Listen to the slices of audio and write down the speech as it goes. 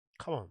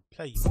Come on,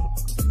 play.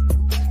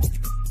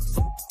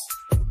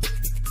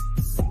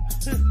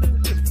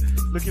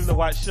 Look in the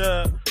white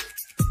shirt,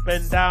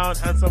 bend down,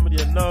 hand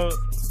somebody a note,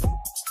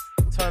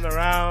 turn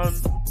around,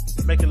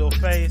 make a little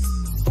face.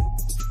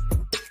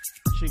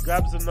 She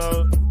grabs the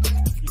note.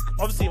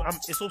 Obviously,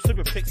 it's all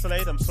super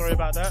pixelated. I'm sorry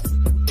about that,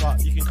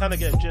 but you can kind of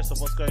get a gist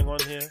of what's going on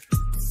here.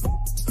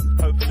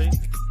 Hopefully.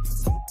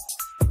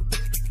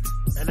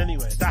 And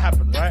anyway, that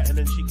happened, right? And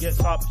then she gets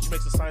up, she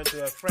makes a sign to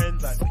her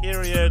friends, like,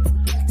 period,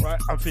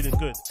 right? I'm feeling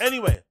good.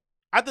 Anyway,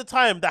 at the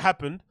time that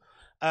happened,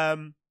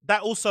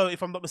 that also,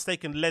 if I'm not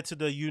mistaken, led to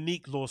the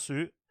Unique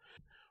lawsuit.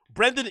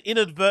 Brendan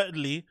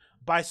inadvertently,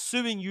 by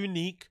suing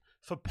Unique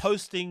for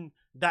posting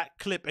that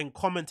clip and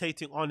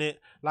commentating on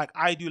it like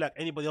I do, like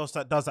anybody else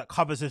that does, that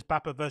covers this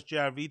Bapper vs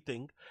JRV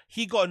thing,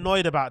 he got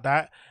annoyed about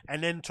that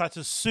and then tried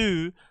to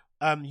sue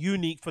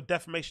Unique for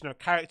defamation of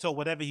character or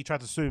whatever he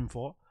tried to sue him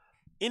for.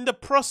 In the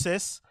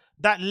process,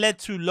 that led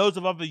to loads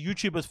of other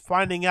YouTubers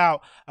finding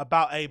out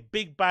about a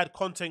big bad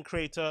content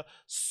creator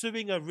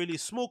suing a really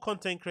small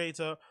content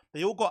creator.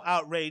 They all got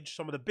outraged.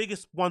 Some of the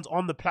biggest ones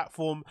on the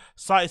platform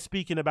started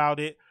speaking about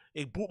it.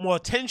 It brought more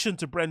attention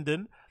to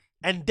Brendan,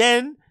 and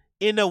then,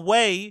 in a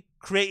way,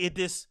 created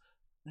this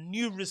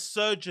new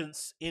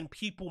resurgence in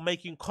people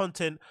making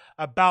content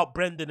about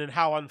Brendan and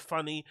how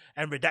unfunny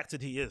and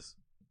redacted he is.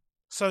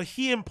 So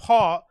he, in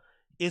part,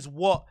 is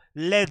what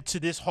led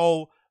to this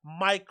whole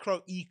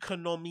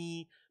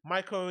microeconomy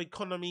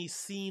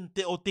scene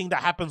or thing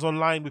that happens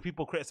online with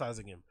people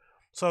criticizing him.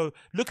 So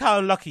look how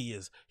unlucky he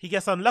is. He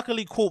gets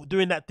unluckily caught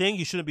doing that thing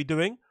he shouldn't be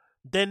doing.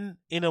 Then,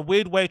 in a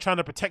weird way, trying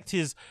to protect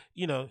his,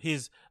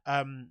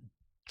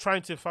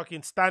 trying to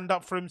fucking stand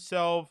up for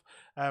himself,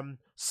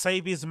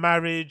 save his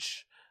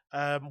marriage,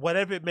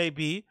 whatever it may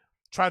be,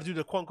 try to do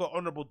the quote unquote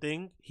honorable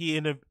thing. He,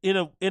 in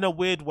a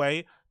weird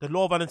way, the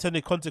law of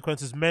unintended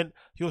consequences meant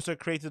he also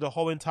created a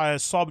whole entire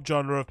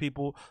subgenre of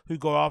people who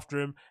go after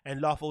him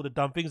and laugh at all the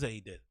dumb things that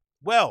he did.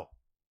 Well,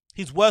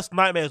 his worst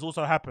nightmare has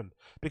also happened,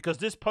 because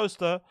this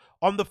poster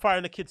on the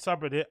Fighting the Kid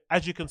subreddit,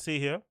 as you can see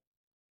here,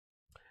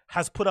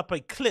 has put up a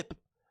clip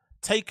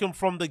taken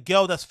from the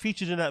girl that's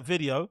featured in that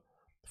video,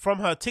 from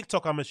her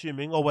TikTok, I'm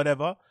assuming, or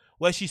whatever,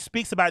 where she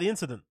speaks about the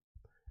incident.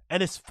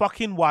 And it's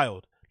fucking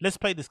wild. Let's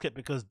play this clip,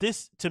 because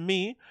this, to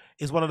me,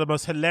 is one of the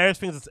most hilarious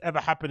things that's ever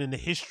happened in the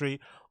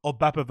history of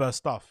Bapperverse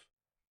stuff.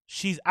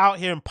 She's out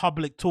here in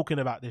public talking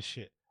about this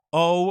shit.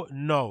 Oh,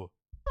 no.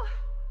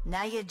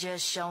 Now you're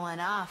just showing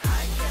off.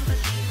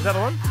 Is that the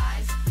one?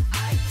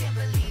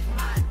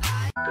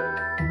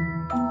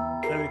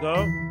 There we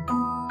go.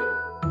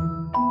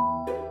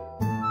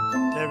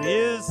 There he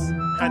is,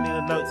 handing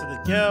a note to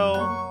the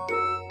girl.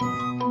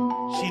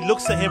 She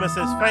looks at him and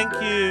says, thank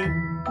you.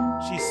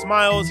 She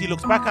smiles. He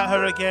looks back at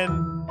her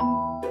again.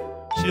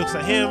 She looks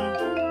at him.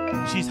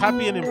 She's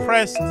happy and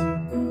impressed.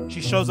 She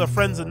shows her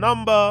friends a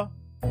number.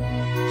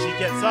 She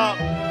gets up.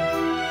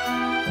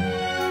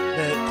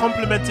 They're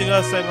complimenting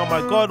her, saying, oh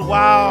my God,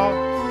 wow.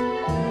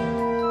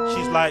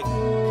 She's like,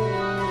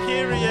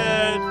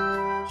 period.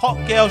 Hot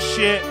girl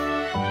shit.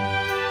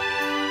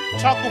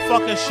 Chuckle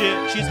fucker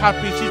shit. She's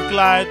happy. She's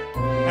glad.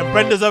 And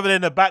Brenda's over there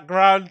in the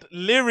background,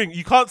 leering.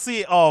 You can't see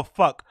it. Oh,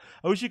 fuck.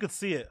 I wish you could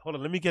see it. Hold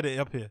on, let me get it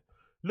up here.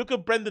 Look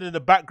at Brendan in the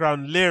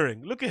background,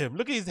 leering. Look at him.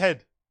 Look at his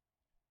head.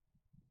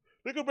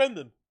 Look at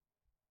Brendan.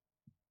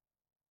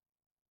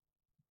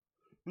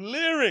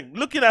 Leering.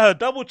 Looking at her,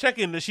 double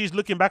checking that she's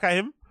looking back at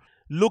him.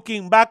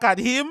 Looking back at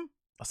him.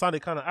 I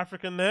sounded kind of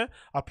African there.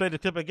 I'll play the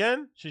clip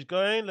again. She's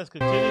going. Let's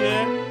continue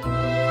here.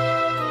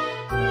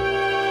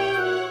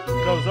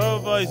 Goes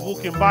over. He's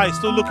walking by. He's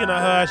still looking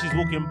at her. She's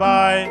walking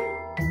by.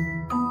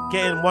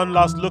 Getting one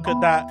last look at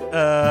that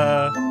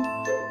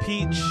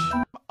peach.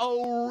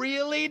 Oh,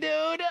 really,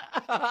 dude?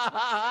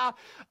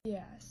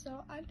 Yeah,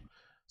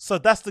 so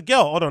that's the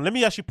girl. Hold on, let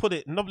me actually put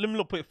it. No, let me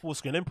not put it full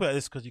screen. Let me put it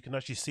this, because you can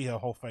actually see her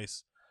whole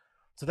face.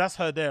 So that's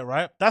her there,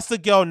 right? That's the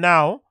girl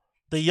now,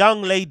 the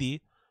young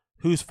lady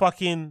who's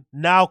fucking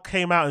now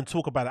came out and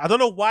talk about it. I don't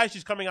know why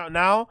she's coming out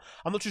now.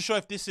 I'm not too sure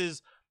if this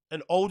is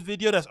an old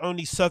video that's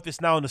only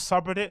surfaced now in the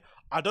subreddit.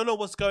 I don't know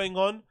what's going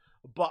on,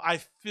 but I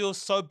feel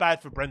so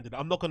bad for Brendan.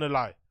 I'm not gonna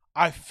lie.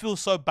 I feel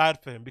so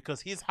bad for him,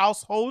 because his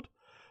household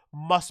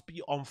must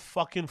be on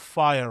fucking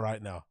fire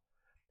right now.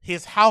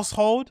 His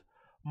household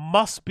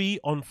must be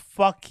on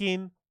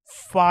fucking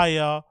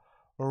fire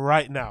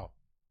right now.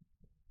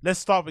 Let's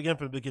start again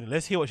from the beginning.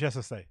 Let's hear what she has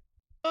to say.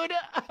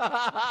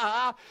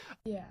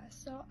 yeah,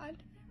 so I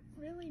didn't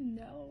really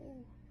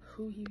know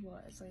who he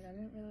was. Like,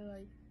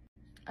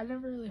 I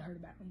never really heard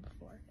about him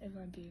before, if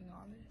I'm being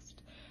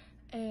honest.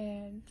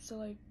 And so,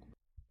 like,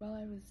 while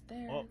I was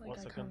there, like,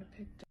 I kind of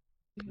picked up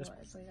who he was.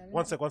 Like,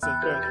 one sec, one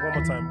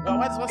more time.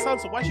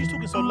 Why is she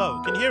talking so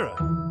low? Can you hear her?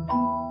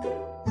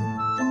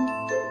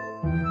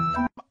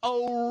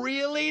 Oh,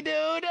 really,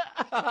 dude?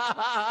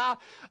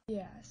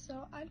 yeah,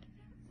 so I didn't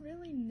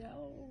really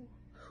know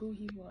who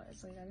he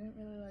was. Like,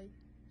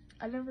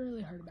 I never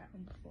really heard about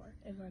him before,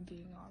 if I'm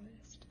being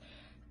honest.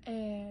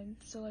 And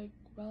so, like,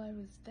 while I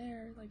was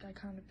there, like, I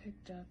kind of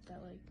picked up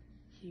that, like,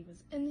 he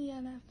was in the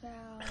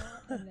NFL,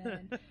 and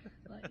then,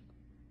 like,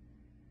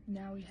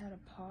 now he had a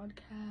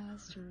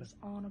podcast or was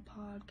on a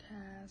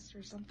podcast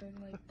or something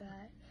like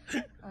that.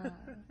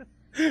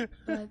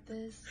 But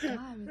this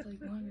guy with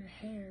like longer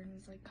hair and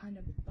was like kind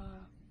of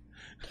buff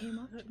came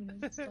up to me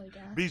and was like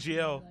asked me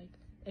BGL. like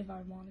if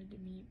I wanted to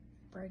meet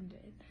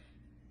Brendan,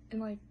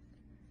 and like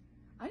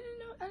I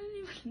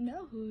didn't even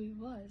know who he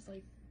was.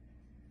 Like,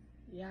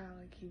 yeah,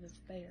 like he was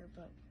there,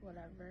 but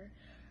whatever.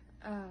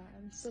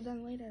 So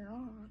then later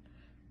on,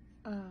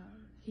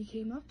 he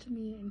came up to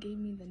me and gave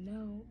me the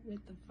note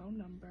with the phone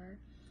number,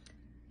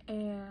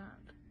 and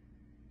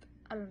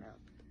I don't know,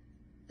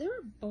 they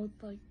were both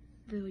like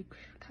really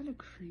kind of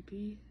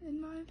creepy in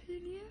my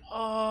opinion.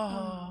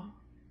 Oh.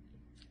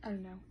 I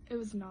don't know, it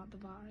was not the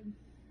vibe.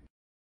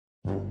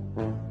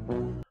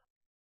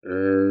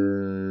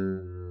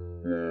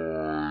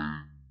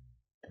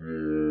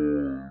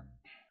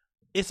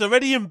 It's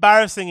already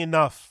embarrassing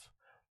enough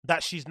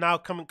that she's now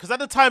coming. Because at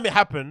the time it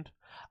happened,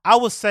 I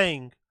was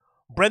saying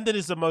Brendan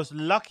is the most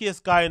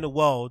luckiest guy in the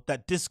world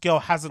that this girl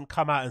hasn't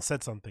come out and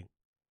said something.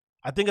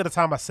 I think at the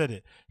time I said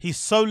it. He's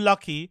so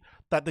lucky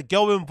that the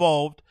girl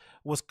involved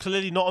was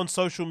clearly not on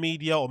social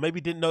media, or maybe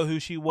didn't know who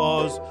she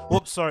was.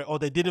 Whoops, sorry. Or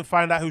they didn't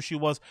find out who she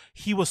was.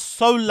 He was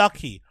so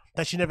lucky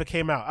that she never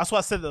came out. That's what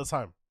I said at the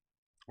time.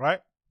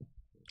 Right?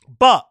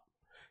 But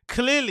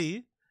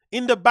clearly,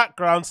 in the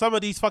background, some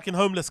of these fucking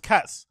homeless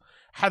cats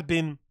had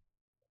been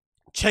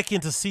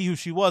checking to see who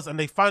she was, and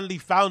they finally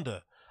found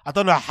her. I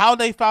don't know how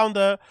they found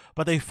her,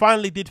 but they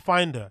finally did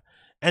find her.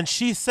 And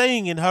she's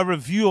saying in her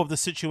review of the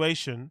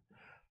situation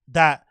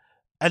that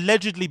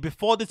allegedly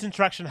before this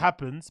interaction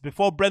happens,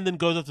 before Brendan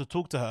goes up to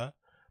talk to her,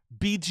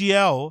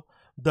 BGL,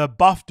 the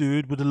buff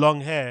dude with the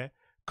long hair,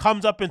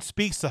 comes up and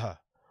speaks to her.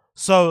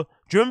 So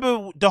do you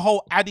remember the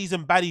whole addies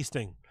and baddies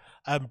thing?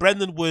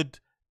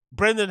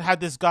 Brendan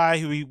had this guy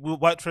who he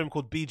worked for him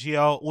called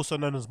BGL, also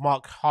known as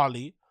Mark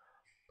Harley.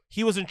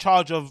 He was in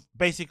charge of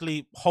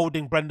basically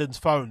holding Brendan's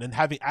phone and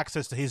having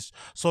access to his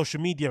social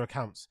media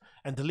accounts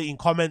and deleting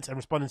comments and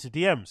responding to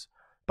DMs.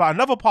 But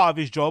another part of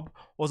his job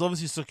was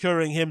obviously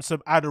securing him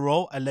some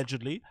Adderall,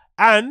 allegedly.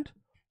 And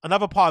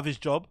another part of his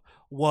job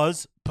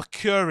was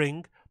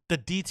procuring the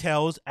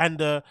details and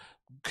the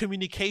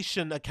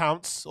communication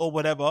accounts or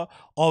whatever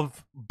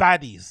of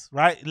baddies,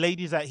 right?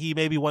 Ladies that he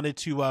maybe wanted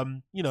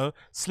to,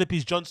 slip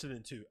his Johnson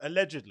into,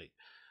 allegedly.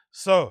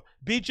 So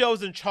BGL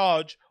was in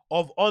charge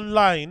of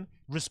online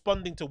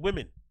responding to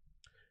women.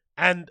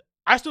 And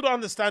I still don't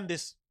understand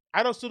this.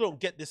 Still don't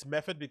get this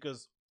method,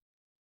 because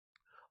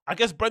I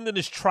guess Brendan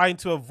is trying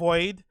to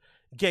avoid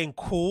getting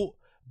caught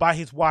by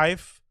his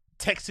wife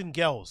texting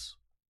girls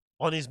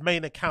on his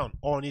main account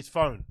or on his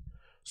phone.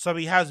 So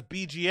he has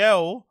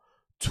BGL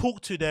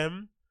talk to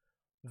them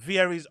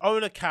via his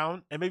own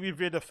account and maybe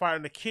via the Fire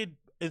and the Kid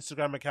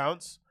Instagram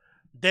accounts,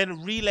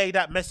 then relay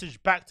that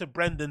message back to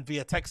Brendan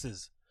via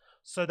texts,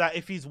 so that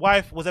if his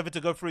wife was ever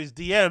to go through his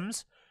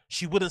DMs,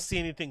 she wouldn't see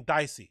anything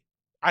dicey.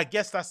 I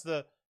guess that's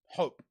the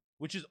hope,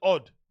 which is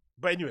odd.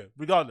 But anyway,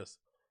 regardless.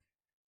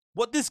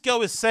 What this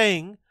girl is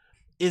saying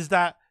is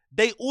that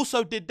they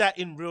also did that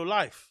in real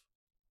life.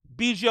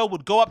 BGL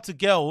would go up to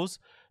girls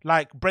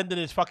like Brendan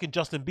is fucking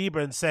Justin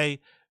Bieber and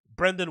say,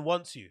 Brendan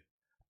wants you.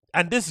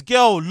 And this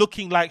girl,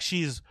 looking like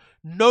she's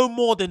no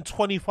more than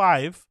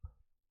 25,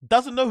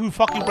 doesn't know who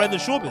fucking Brendan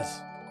Schaub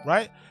is,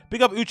 right?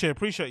 Big up Uche,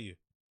 appreciate you.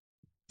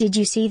 Did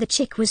you see the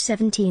chick was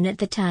 17 at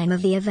the time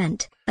of the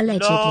event?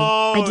 Allegedly.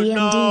 No, I DM'd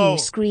no, you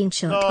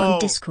screenshot on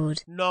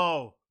Discord.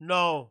 No,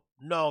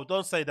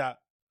 don't say that.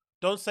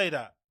 Don't say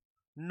that.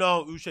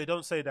 No, Uche,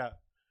 don't say that.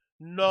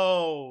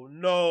 No.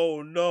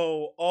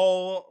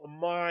 Oh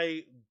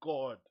my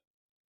God.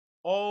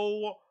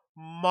 Oh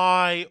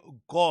my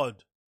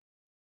God.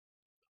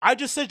 I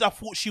just said I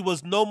thought she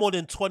was no more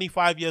than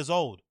 25 years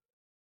old.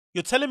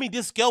 You're telling me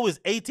this girl is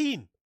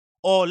 18?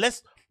 Or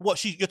less,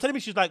 you're telling me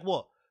she's like,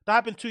 what? That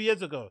happened 2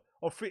 years ago.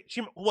 Or three,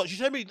 she's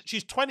telling me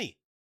she's 20.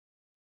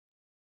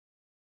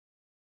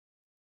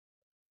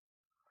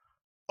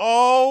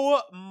 Oh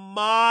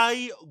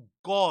my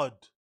God.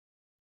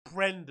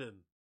 Brendan.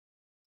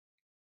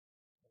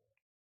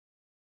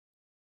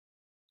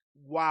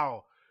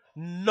 Wow.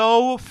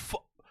 No,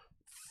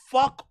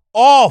 fuck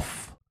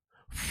off.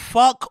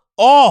 Fuck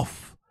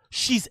off.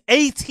 She's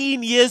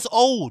 18 years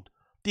old.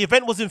 The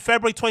event was in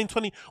February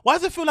 2020. Why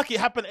does it feel like it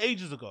happened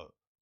ages ago?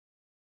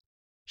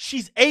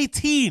 She's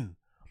 18.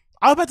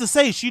 I was about to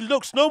say, she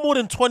looks no more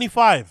than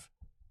 25.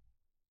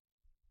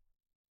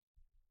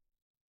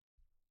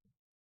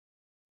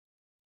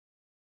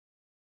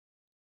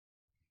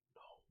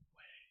 No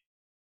way.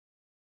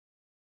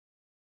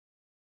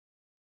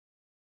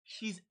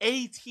 She's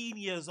 18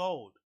 years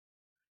old.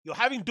 You're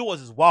having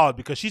daughters is wild,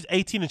 because she's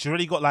 18 and she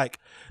already got like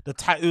the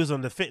tattoos on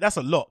the fit. That's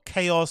a lot.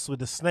 Chaos with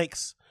the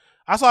snakes.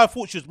 That's why I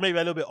thought she was maybe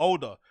a little bit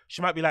older.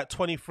 She might be like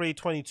 23,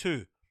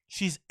 22.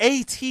 She's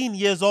 18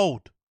 years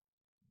old.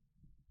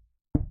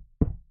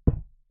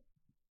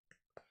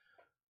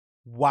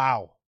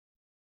 Wow.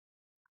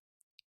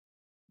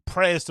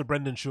 Prayers to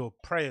Brendan Schaub.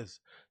 Prayers.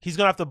 He's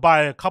going to have to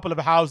buy a couple of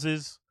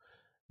houses.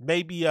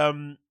 Maybe,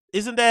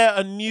 isn't there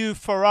a new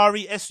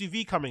Ferrari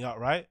SUV coming out,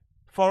 right?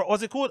 for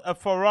what's it called? A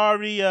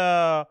Ferrari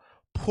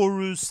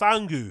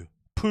Purusanjui,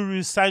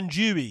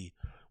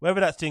 whatever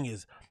that thing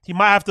is. He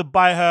might have to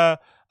buy her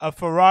a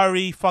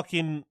Ferrari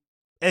fucking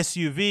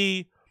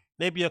SUV,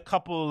 maybe a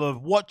couple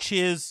of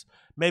watches,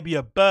 maybe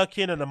a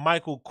Birkin and a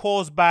Michael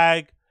Kors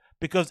bag.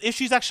 Because if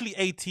she's actually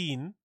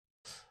 18,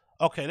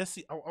 okay, let's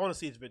see. I want to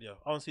see this video.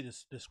 I want to see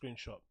this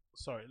screenshot.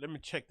 Sorry, let me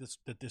check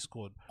the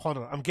Discord. Hold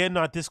on, I'm getting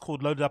our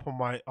Discord loaded up on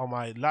my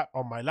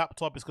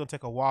laptop. It's gonna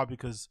take a while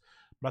because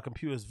my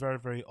computer is very,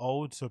 very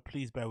old. So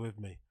please bear with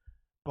me.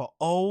 But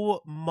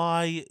oh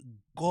my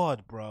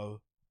god,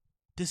 bro,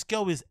 this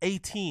girl is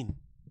 18.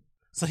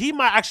 So he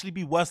might actually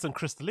be worse than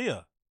Chris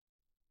D'Elia.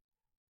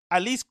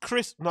 At least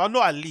Chris, no,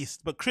 not at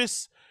least, but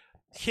Chris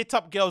hit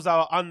up girls that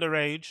are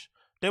underage.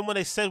 Then when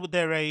they said with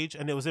their age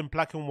and it was in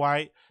black and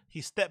white, he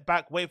stepped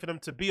back, waited for them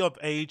to be of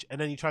age, and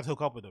then he tried to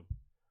hook up with them.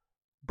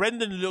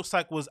 Brendan looks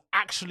like was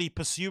actually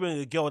pursuing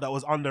a girl that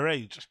was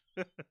underage.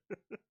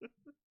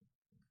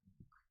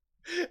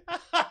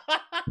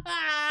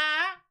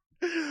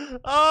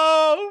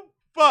 Oh,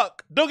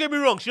 fuck. Don't get me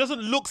wrong. She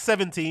doesn't look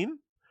 17.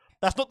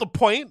 That's not the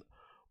point.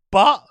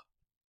 But,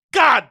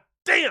 god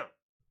damn.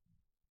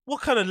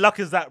 What kind of luck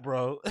is that,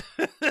 bro?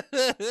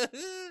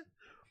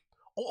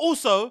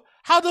 Also,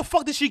 how the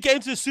fuck did she get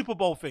into the Super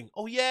Bowl thing?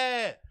 Oh,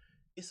 yeah.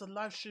 It's a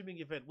live streaming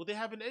event. Will they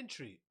have an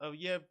entry? Oh,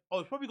 yeah. Oh,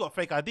 it's probably got a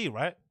fake ID,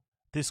 right?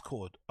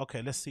 Discord.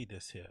 Okay, let's see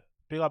this here.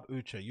 Big up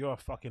Uche. You're a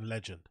fucking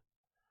legend.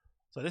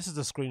 So this is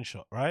the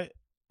screenshot, right?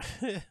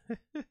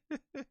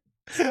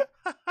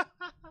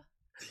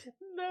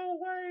 No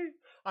way.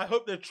 I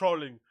hope they're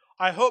trolling.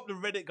 I hope the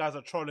Reddit guys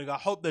are trolling. I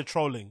hope they're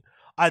trolling.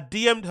 I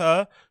DM'd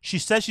her. She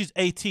says she's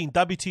 18.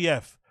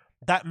 WTF.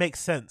 That makes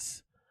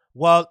sense.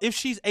 Well, if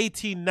she's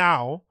 18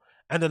 now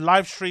and the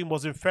live stream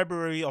was in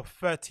February of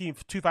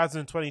 13th,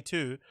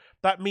 2022,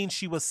 that means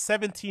she was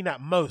 17 at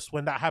most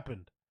when that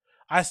happened.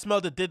 I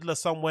smelled a diddler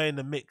somewhere in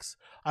the mix.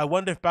 I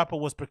wonder if Bappa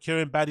was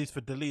procuring baddies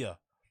for D'Elia.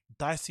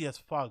 Dicey as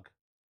fuck.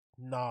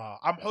 Nah,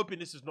 I'm hoping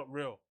this is not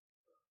real.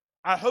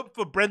 I hope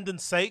for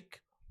Brendan's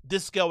sake,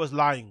 this girl is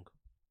lying.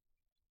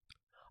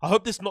 I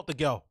hope this is not the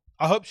girl.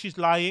 I hope she's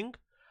lying.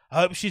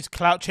 I hope she's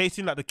clout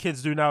chasing like the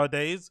kids do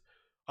nowadays.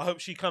 I hope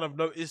she kind of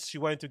noticed she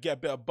wanted to get a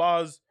bit of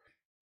buzz,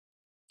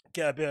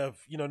 get a bit of,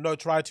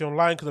 notoriety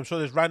online, because I'm sure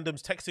there's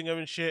randoms texting her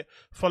and shit,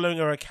 following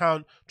her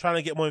account, trying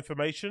to get more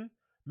information.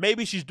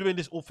 Maybe she's doing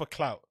this all for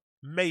clout.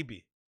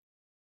 Maybe.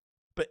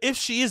 But if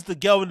she is the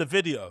girl in the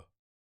video,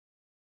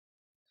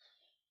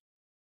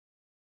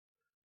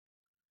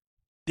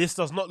 this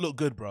does not look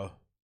good, bro.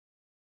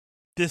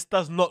 This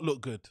does not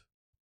look good.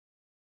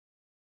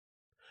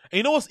 And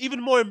you know what's even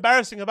more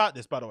embarrassing about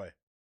this, by the way?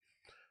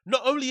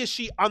 Not only is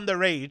she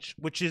underage,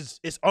 which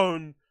is its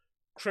own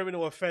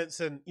criminal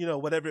offense and,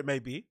 whatever it may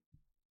be,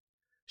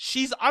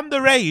 she's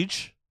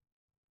underage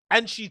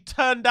and she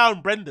turned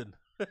down Brendan.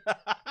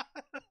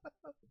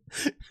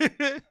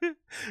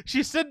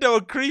 She said they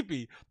were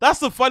creepy. That's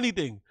the funny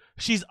thing.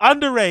 She's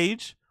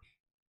underage,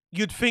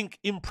 you'd think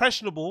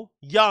impressionable,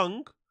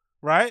 young,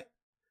 right?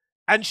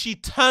 And she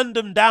turned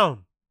them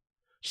down.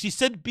 She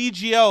said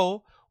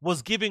BGL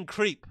was giving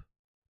creep.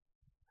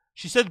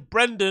 She said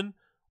Brendan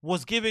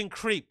was giving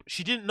creep.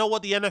 She didn't know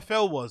what the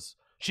NFL was.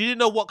 She didn't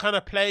know what kind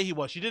of player he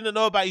was. She didn't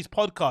know about his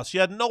podcast. She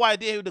had no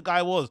idea who the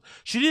guy was.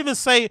 She didn't even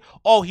say,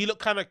 oh, he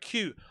looked kind of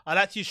cute. I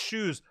liked his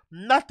shoes.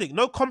 Nothing.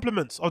 No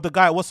compliments of the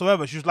guy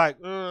whatsoever. She was like,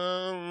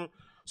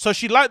 So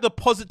she liked the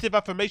positive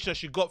affirmation that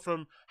she got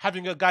from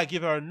having a guy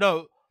give her a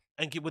note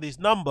and give with his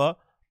number.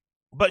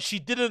 But she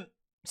didn't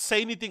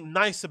say anything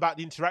nice about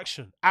the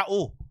interaction at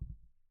all.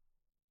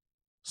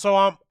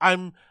 So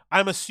I'm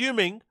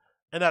assuming,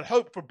 and I'd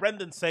hope for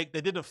Brendan's sake,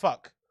 they didn't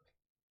fuck.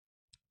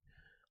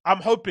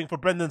 I'm hoping for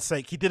Brendan's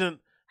sake he didn't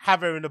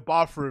have her in the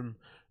bathroom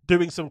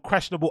doing some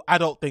questionable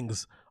adult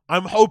things.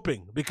 I'm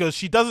hoping, because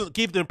she doesn't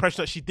give the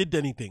impression that she did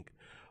anything.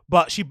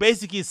 But she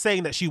basically is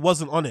saying that she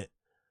wasn't on it.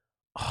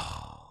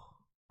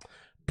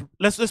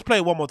 Let's play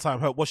it one more time.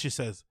 Hope what she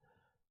says.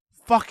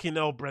 Fucking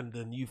hell,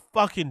 Brendan, you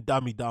fucking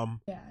dummy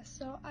dumb. Yeah,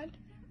 so I didn't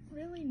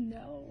really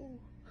know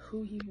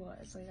who he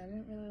was.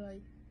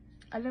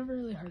 I never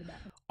really heard about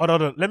him.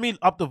 Hold on. Let me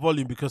up the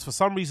volume, because for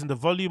some reason the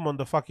volume on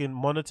the fucking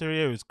monitor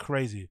here is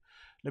crazy.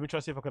 Let me try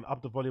to see if I can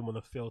up the volume on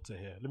the filter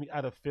here. Let me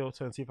add a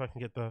filter and see if I can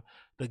get the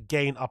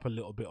gain up a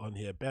little bit on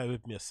here. Bear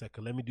with me a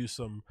second. Let me do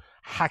some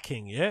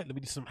hacking, yeah? Let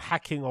me do some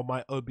hacking on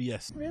my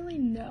OBS. Really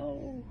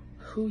know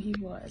who he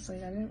was.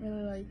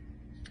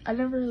 I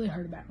never really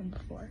heard about him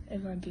before,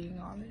 if I'm being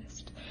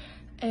honest.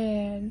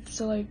 And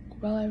so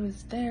while I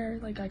was there,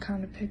 I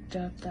kind of picked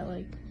up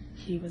that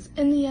he was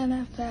in the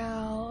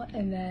NFL,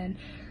 and then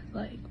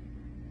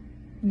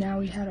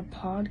now he had a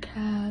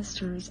podcast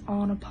or is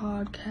on a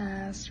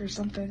podcast or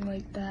something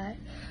like that.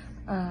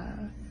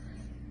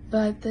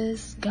 But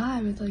this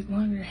guy with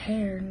longer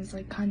hair and was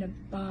kind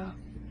of buff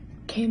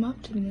came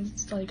up to me and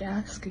was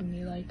asking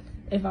me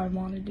if I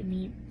wanted to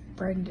meet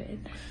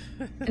Brendan.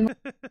 And,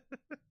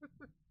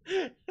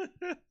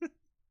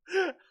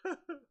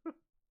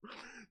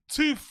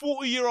 Two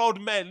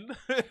 40-year-old men.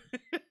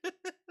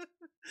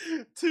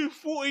 Two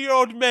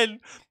 40-year-old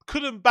men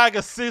couldn't bag a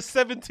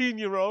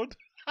 17-year-old.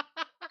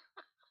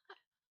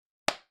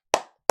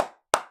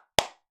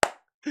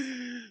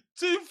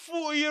 Two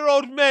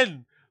 40-year-old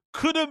men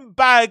couldn't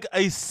bag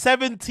a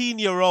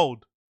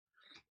 17-year-old.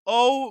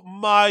 Oh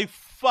my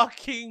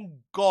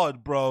fucking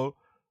God, bro.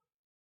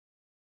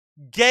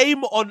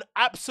 Game on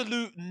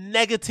absolute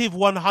negative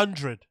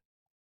 100.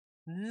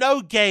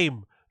 No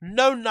game,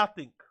 no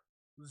nothing.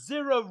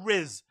 Zero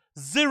riz,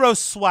 zero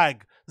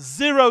swag,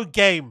 zero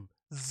game,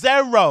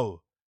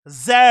 zero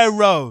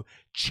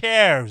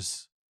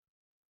chairs.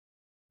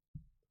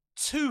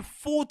 Two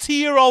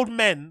 40-year-old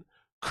men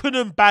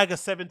couldn't bag a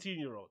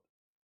 17-year-old.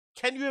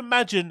 Can you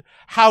imagine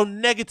how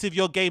negative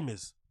your game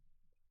is?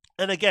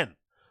 And again,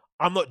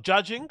 I'm not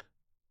judging,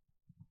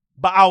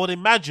 but I would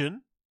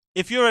imagine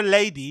if you're a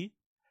lady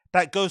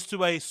that goes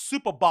to a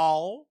Super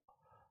Bowl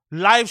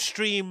live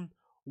stream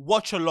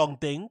watch along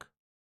thing,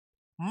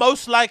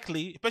 most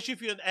likely, especially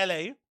if you're in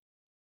LA,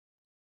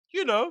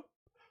 you know,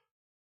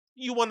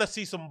 you want to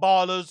see some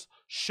ballers,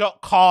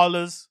 shot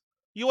callers.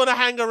 You want to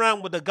hang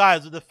around with the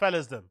guys, with the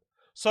fellas them.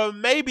 So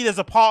maybe there's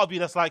a part of you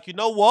that's like, you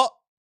know what?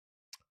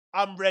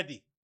 I'm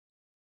ready.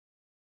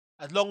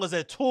 As long as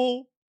they're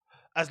tall,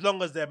 as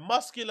long as they're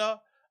muscular,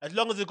 as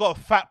long as they've got a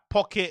fat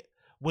pocket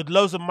with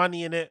loads of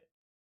money in it,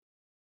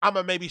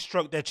 I'ma maybe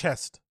stroke their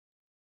chest.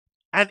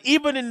 And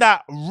even in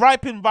that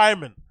ripe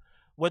environment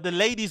where the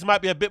ladies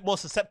might be a bit more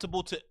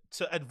susceptible to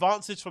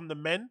advances from the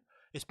men,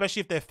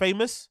 especially if they're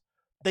famous,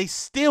 they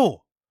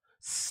still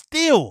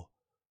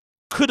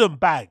couldn't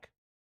bag.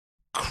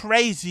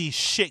 Crazy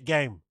shit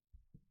game.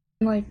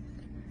 Like,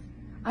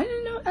 I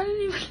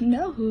didn't even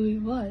know who he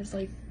was.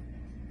 Like,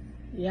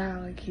 yeah,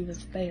 like he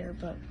was there,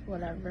 but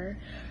whatever.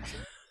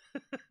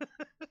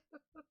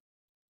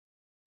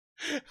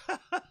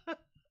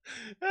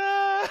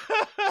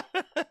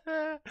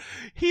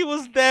 He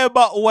was there,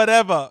 but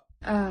whatever.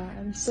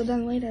 So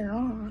then later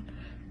on,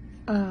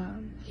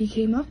 he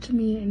came up to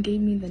me and gave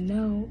me the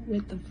note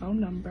with the phone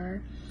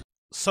number.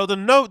 So the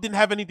note didn't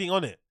have anything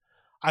on it.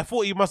 I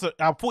thought he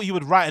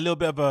would write a little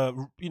bit of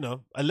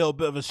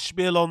a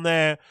spiel on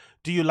there.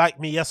 Do you like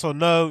me? Yes or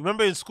no?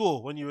 Remember in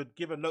school when you would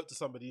give a note to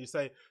somebody, you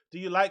say, do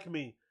you like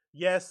me?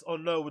 Yes or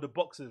no with the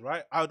boxes,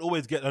 right? I would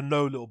always get a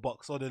no little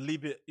box, or they'd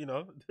leave it,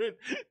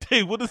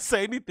 they wouldn't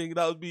say anything.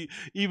 That would be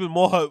even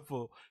more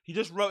hopeful. He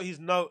just wrote his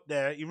note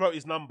there. He wrote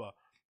his number.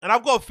 And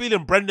I've got a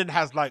feeling Brendan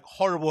has like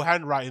horrible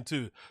handwriting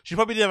too. She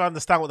probably didn't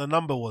understand what the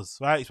number was,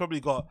 right? He's probably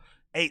got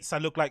 8s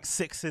that look like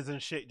 6s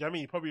and shit. You know what I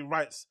mean? He probably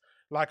writes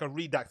like a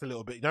redact a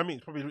little bit. You know what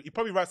I mean? He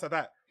probably writes like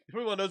that. He's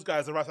probably one of those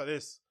guys that writes like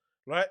this,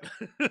 right?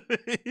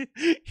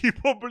 He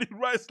probably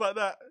writes like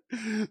that.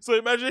 So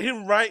imagine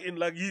him writing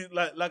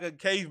like a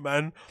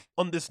caveman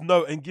on this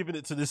note and giving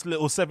it to this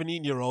little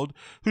 17-year-old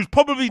who's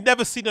probably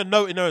never seen a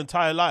note in her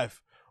entire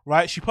life,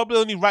 right? She probably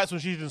only writes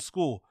when she's in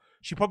school.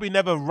 She probably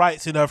never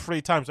writes in her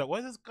free time. She's like,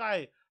 where's this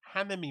guy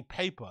handing me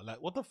paper?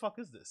 Like, what the fuck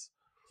is this?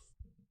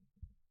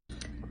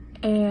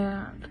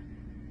 And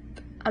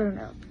I don't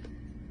know.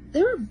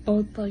 They were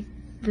both like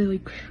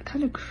really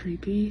kind of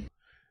creepy.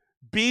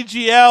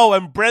 BGL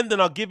and Brendan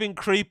are giving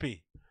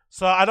creepy.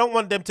 So I don't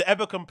want them to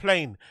ever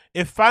complain.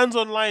 If fans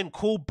online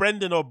call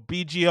Brendan or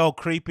BGL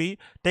creepy,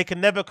 they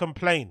can never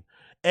complain.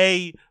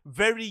 A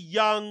very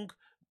young,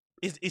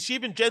 is she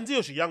even Gen Z or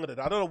is she younger than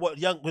that? I don't know what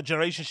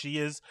generation she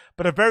is,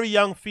 but a very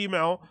young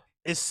female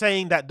is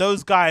saying that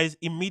those guys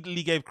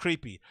immediately gave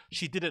creepy.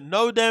 She didn't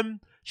know them.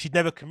 She'd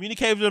never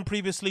communicated with them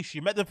previously. She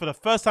met them for the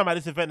first time at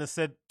this event and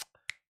said,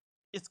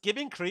 it's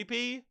giving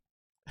creepy.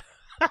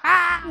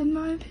 In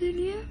my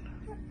opinion,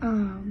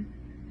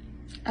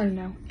 I don't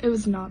know. It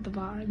was not the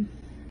vibe.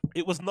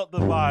 It was not the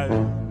vibe.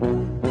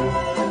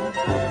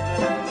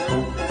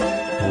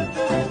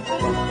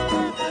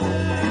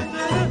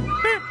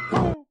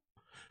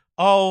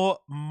 Oh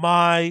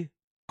my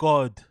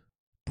God.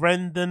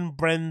 Brendan.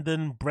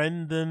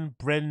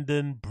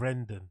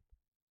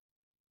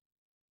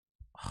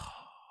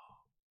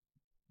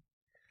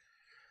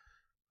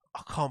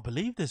 I can't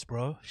believe this,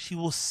 bro. She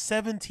was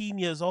 17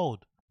 years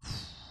old.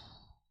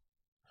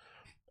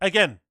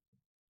 Again,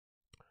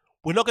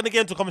 we're not going to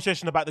get into a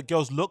conversation about the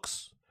girl's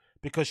looks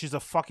because she's a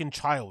fucking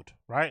child,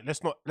 right?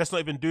 Let's not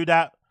even do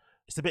that.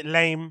 It's a bit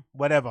lame,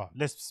 whatever.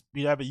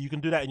 You can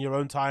do that in your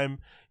own time,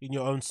 in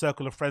your own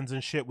circle of friends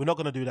and shit. We're not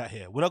going to do that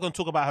here. We're not going to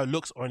talk about her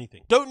looks or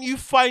anything. Don't you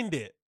find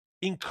it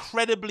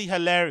incredibly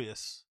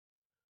hilarious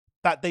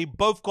that they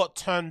both got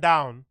turned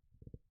down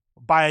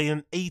by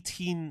an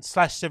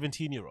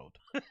 18/17-year-old?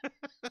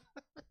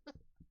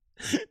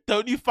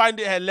 Don't you find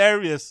it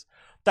hilarious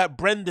that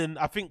Brendan,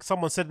 I think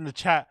someone said in the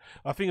chat,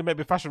 I think it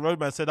maybe Fashion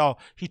Roadman said, oh,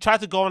 he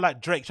tried to go on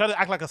like Drake, tried to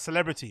act like a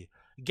celebrity,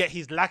 get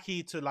his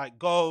lackey to like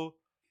go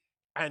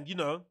and,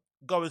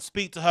 go and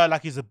speak to her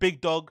like he's a big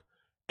dog.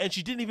 And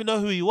she didn't even know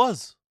who he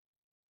was.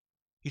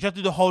 He tried to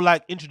do the whole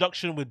like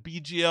introduction with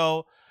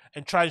BGL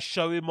and try and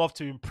show him off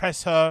to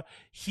impress her.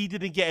 He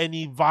didn't get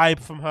any vibe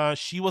from her.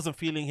 She wasn't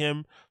feeling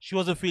him. She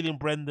wasn't feeling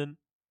Brendan.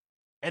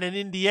 And then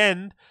in the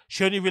end,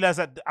 she only realized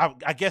that,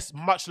 I guess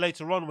much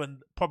later on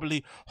when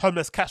probably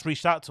Homeless Cats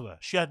reached out to her,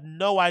 she had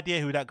no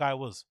idea who that guy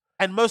was.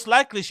 And most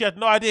likely she had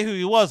no idea who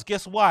he was.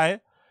 Guess why?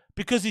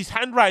 Because his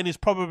handwriting is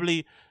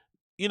probably,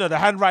 you know, the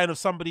handwriting of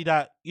somebody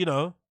that, you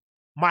know,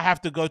 might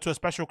have to go to a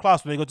special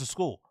class when they go to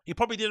school. He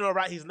probably didn't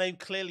write his name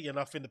clearly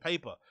enough in the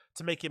paper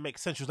to make it make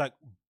sense. She was like,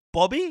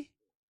 Bobby?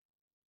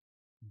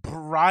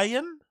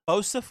 Brian?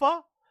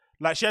 Osifer?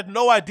 Like, she had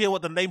no idea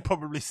what the name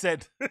probably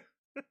said.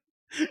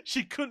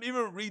 She couldn't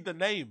even read the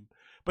name.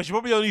 But she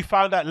probably only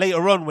found out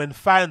later on when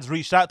fans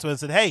reached out to her and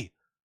said, hey,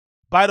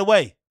 by the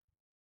way,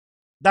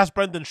 that's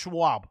Brendan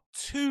Schwab.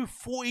 2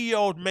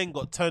 40-year-old men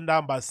got turned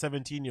down by a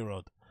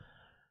 17-year-old.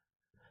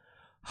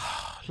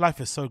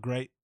 Life is so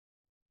great.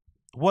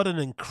 What an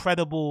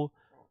incredible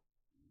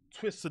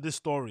twist to this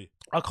story.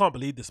 I can't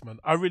believe this, man.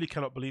 I really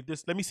cannot believe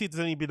this. Let me see if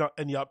there's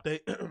any update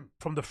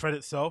from the thread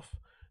itself.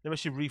 Let me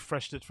actually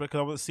refresh it because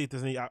I want to see if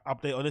there's any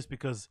update on this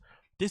because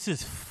this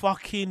is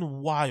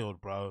fucking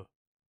wild, bro.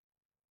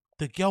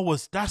 The girl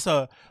was, that's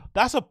a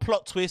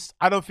plot twist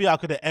I don't feel I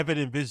could have ever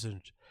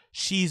envisioned.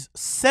 She's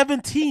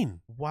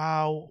 17.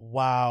 Wow,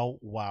 wow,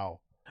 wow.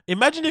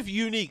 Imagine if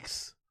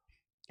Unique's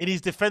in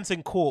his defense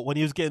in court when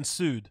he was getting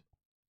sued.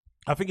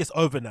 I think it's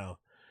over now.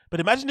 But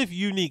imagine if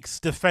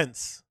Unique's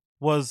defense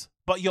was,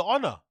 but your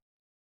honor.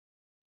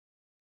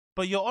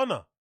 But your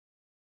honor.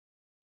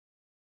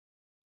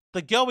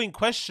 The girl in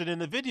question in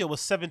the video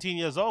was 17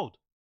 years old.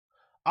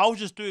 I was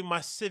just doing my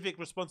civic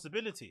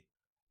responsibility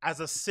as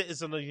a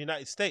citizen of the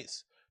United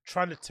States,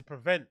 trying to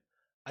prevent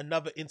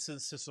another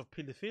instances of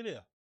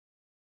pedophilia.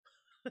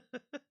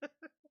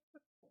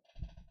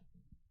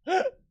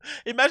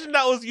 Imagine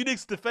that was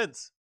Unique's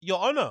defense. Your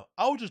honor,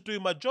 I was just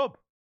doing my job.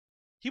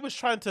 He was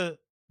trying to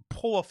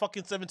pull a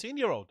fucking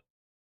 17-year-old.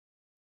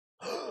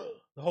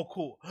 The whole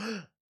court.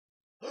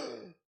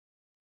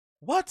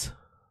 What?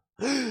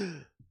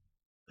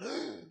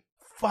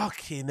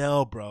 Fucking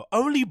hell, bro.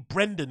 Only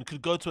Brendan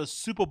could go to a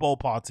Super Bowl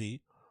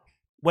party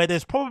where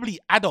there's probably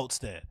adults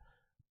there.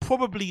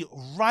 Probably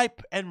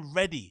ripe and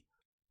ready.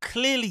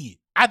 Clearly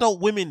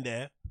adult women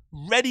there,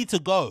 ready to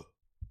go.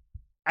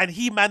 And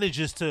he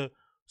manages to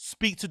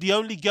speak to the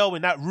only girl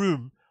in that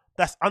room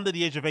that's under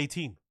the age of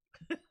 18.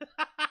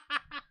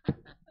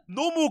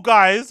 Normal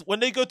guys, when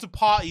they go to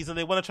parties and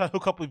they want to try to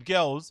hook up with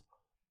girls,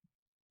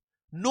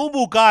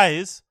 normal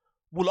guys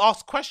will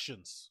ask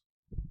questions.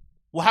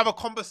 We'll have a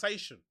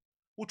conversation.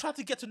 We'll try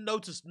to get to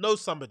know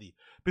somebody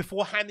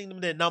before handing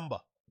them their number.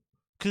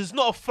 Because it's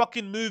not a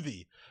fucking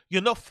movie.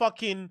 You're not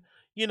fucking,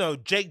 you know,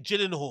 Jake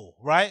Gyllenhaal,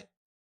 right?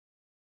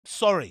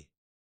 Sorry.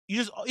 You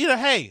just, you know,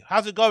 hey,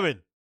 how's it going?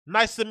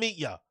 Nice to meet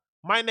ya.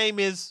 My name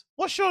is,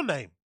 what's your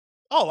name?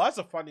 Oh, that's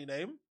a funny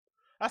name.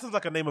 That sounds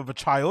like a name of a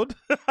child.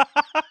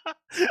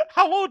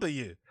 How old are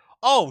you?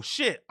 Oh,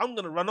 shit, I'm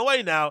going to run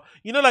away now.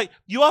 You know, like,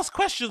 you ask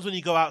questions when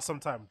you go out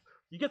sometimes.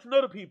 You get to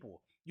know the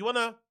people. You want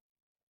to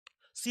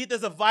see if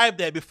there's a vibe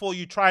there before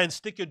you try and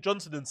stick your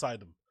Johnson inside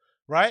them,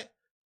 right?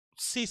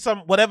 See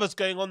whatever's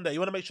going on there. You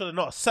want to make sure they're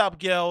not a sub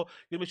girl.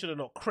 You want to make sure they're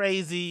not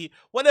crazy.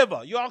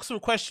 Whatever. You ask some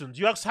questions.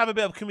 You have a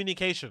bit of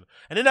communication.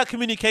 And in that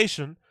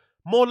communication,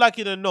 more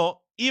likely than not,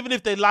 even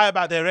if they lie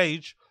about their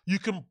age, you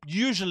can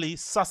usually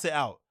suss it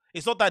out.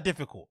 It's not that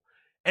difficult.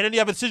 And then you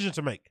have a decision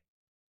to make.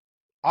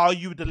 Are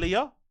you the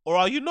Leah or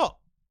are you not?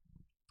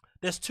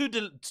 There's two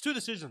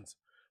decisions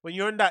when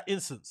you're in that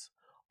instance.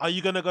 Are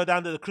you going to go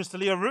down the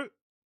Crystalia route?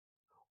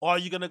 Or are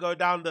you going to go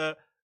down the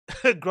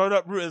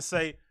grown-up route and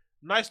say,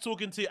 nice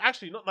talking to you.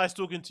 Actually, not nice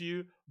talking to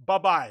you.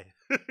 Bye-bye.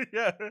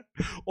 Yeah.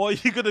 Or are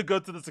you going to go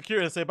to the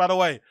security and say, by the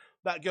way,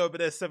 that girl over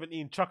there,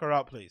 17, chuck her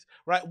out, please.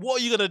 Right?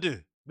 What are you going to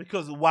do?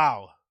 Because,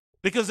 wow.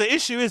 Because the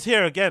issue is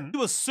here again. He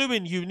was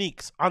suing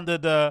Uniques under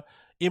the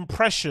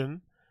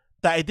impression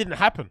that it didn't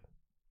happen.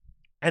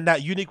 And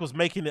that Unique was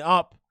making it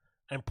up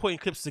and putting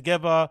clips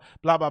together,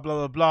 blah, blah, blah,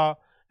 blah, blah.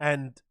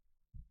 And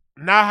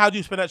now how do you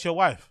explain that to your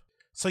wife?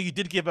 So you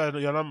did give her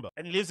your number.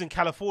 And he lives in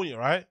California,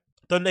 right?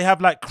 Don't they have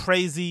like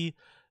crazy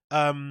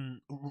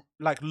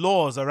like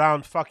laws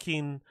around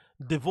fucking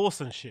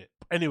divorce and shit?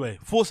 Anyway,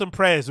 thoughts and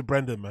prayers with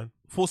Brendan, man.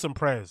 Thoughts and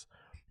prayers.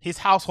 His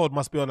household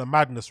must be on a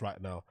madness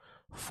right now.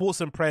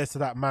 Thoughts and prayers to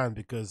that man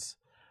because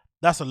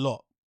that's a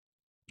lot.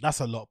 That's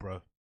a lot,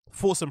 bro.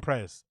 Thoughts and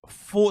prayers.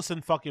 Thoughts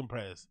and fucking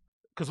prayers.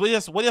 Because what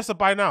he has to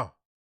buy now?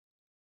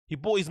 He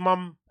bought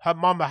her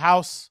mum a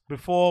house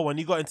before when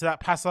he got into that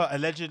passer,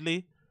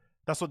 allegedly.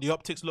 That's what the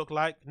optics look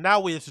like. Now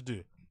what he has to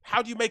do?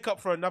 How do you make up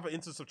for another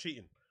instance of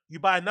cheating? You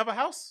buy another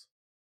house?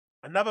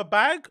 Another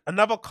bag?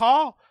 Another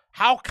car?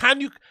 How can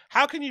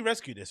you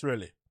rescue this,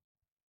 really?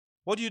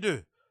 What do you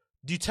do?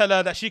 Do you tell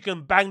her that she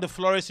can bang the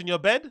florist in your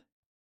bed?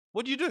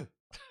 What do you do?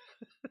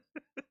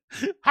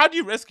 How do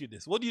you rescue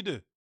this? What do you do?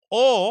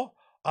 Or,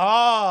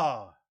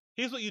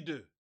 here's what you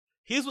do.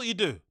 Here's what you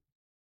do.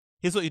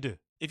 Here's what you do.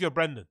 If you're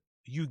Brendan,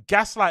 you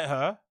gaslight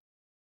her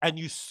and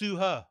you sue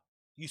her.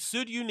 You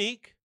sued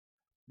Unique.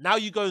 Now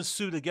you go and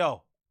sue the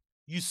girl.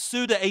 You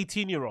sue the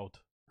 18-year-old.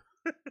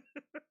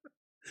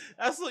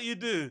 That's what you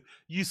do.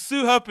 You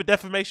sue her for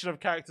defamation of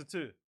character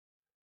too.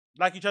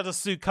 Like you tried to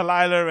sue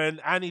Kalila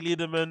and Annie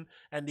Liederman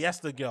and the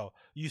Esther girl.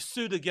 You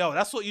sue the girl.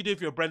 That's what you do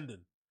if you're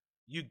Brendan.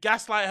 You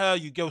gaslight her.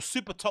 You go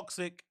super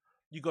toxic.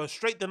 You go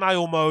straight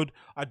denial mode.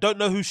 I don't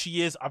know who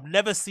she is. I've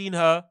never seen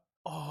her.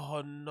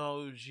 Oh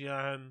no,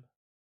 Gian.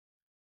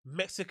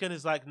 Mexican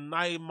is like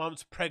 9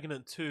 months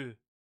pregnant too.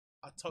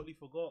 I totally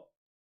forgot.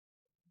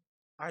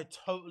 I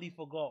totally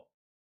forgot.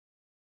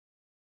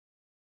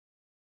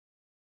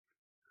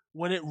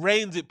 When it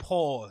rains, it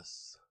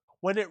pours.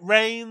 When it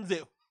rains,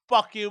 it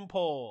fucking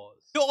pours.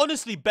 You're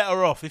honestly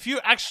better off if you're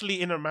actually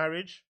in a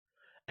marriage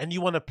and you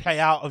want to play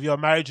out of your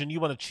marriage and you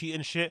want to cheat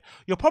and shit.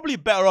 You're probably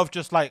better off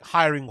just like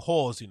hiring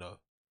whores, you know,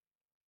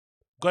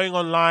 going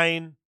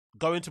online,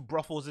 going to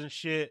brothels and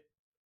shit,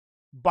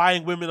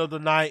 buying women of the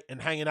night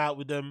and hanging out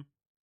with them.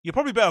 You're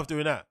probably better off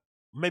doing that.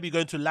 Maybe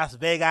going to Las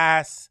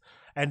Vegas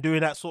and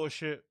doing that sort of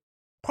shit.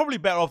 Probably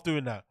better off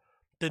doing that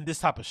than this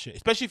type of shit,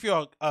 especially if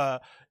you're a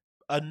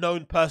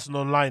known person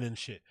online and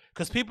shit,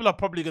 because people are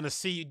probably gonna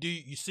see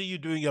you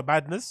doing your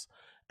madness,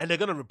 and they're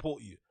gonna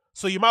report you.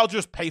 So you might as well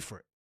just pay for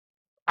it.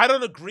 I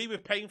don't agree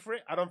with paying for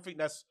it. I don't think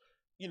that's,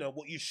 you know,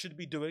 what you should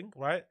be doing,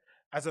 right?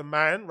 As a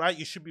man, right?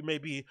 You should be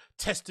maybe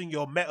testing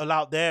your metal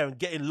out there and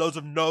getting loads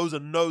of no's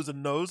and no's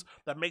and no's.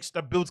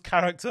 That builds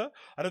character.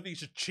 I don't think you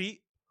should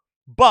cheat.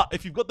 But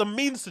if you've got the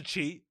means to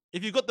cheat,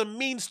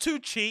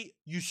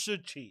 you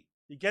should cheat.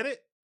 You get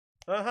it?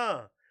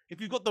 If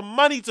you've got the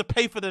money to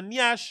pay for the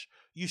nyash,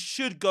 you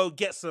should go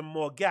get some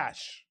more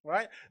gash,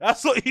 right?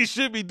 That's what you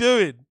should be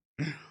doing.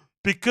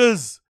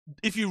 Because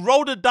if you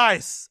roll the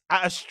dice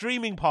at a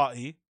streaming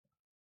party,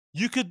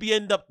 you could be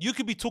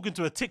talking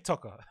to a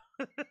TikToker.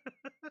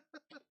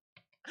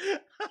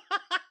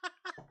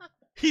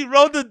 He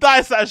rolled the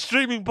dice at a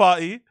streaming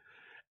party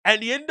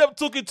and he ended up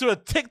talking to a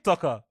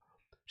TikToker.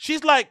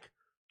 She's like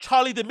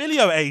Charlie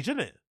D'Amelio age, isn't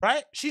it?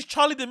 Right? She's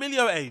Charlie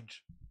D'Amelio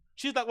age.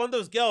 She's like one of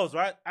those girls,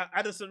 right?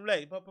 Addison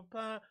Rae.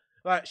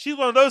 Like, she's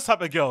one of those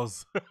type of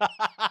girls.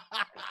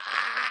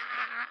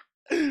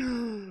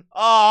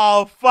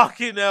 Oh,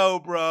 fucking hell,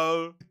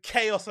 bro.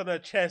 Chaos on her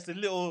chest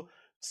and little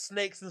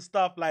snakes and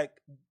stuff. Like,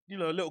 you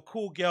know, a little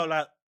cool girl.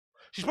 Like,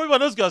 she's probably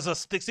one of those girls that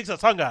sticks her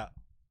tongue out.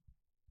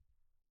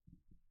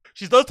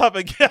 She's those type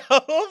of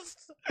girls.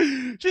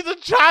 She's a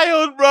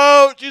child,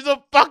 bro. She's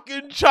a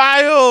fucking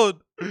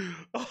child.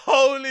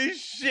 Holy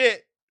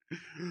shit.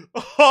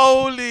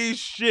 Holy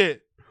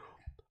shit.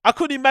 I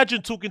couldn't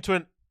imagine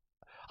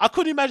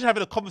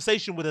having a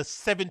conversation with a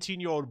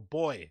 17-year-old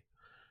boy,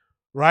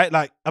 right?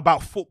 Like,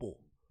 about football.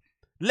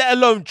 Let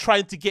alone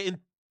trying to get in.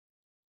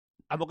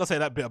 I'm not going to say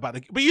that bit about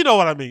it, but you know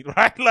what I mean,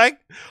 right? Like,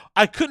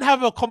 I couldn't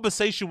have a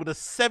conversation with a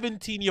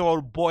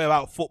 17-year-old boy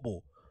about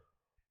football.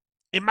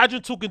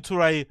 Imagine talking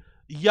to a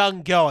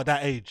young girl at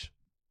that age.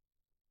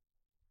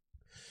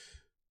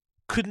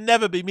 Could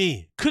never be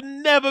me. Could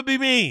never be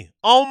me.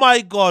 Oh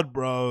my God,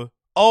 bro.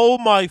 Oh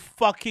my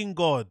fucking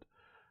God.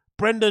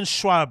 Brendan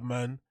Schaub,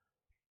 man.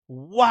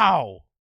 Wow.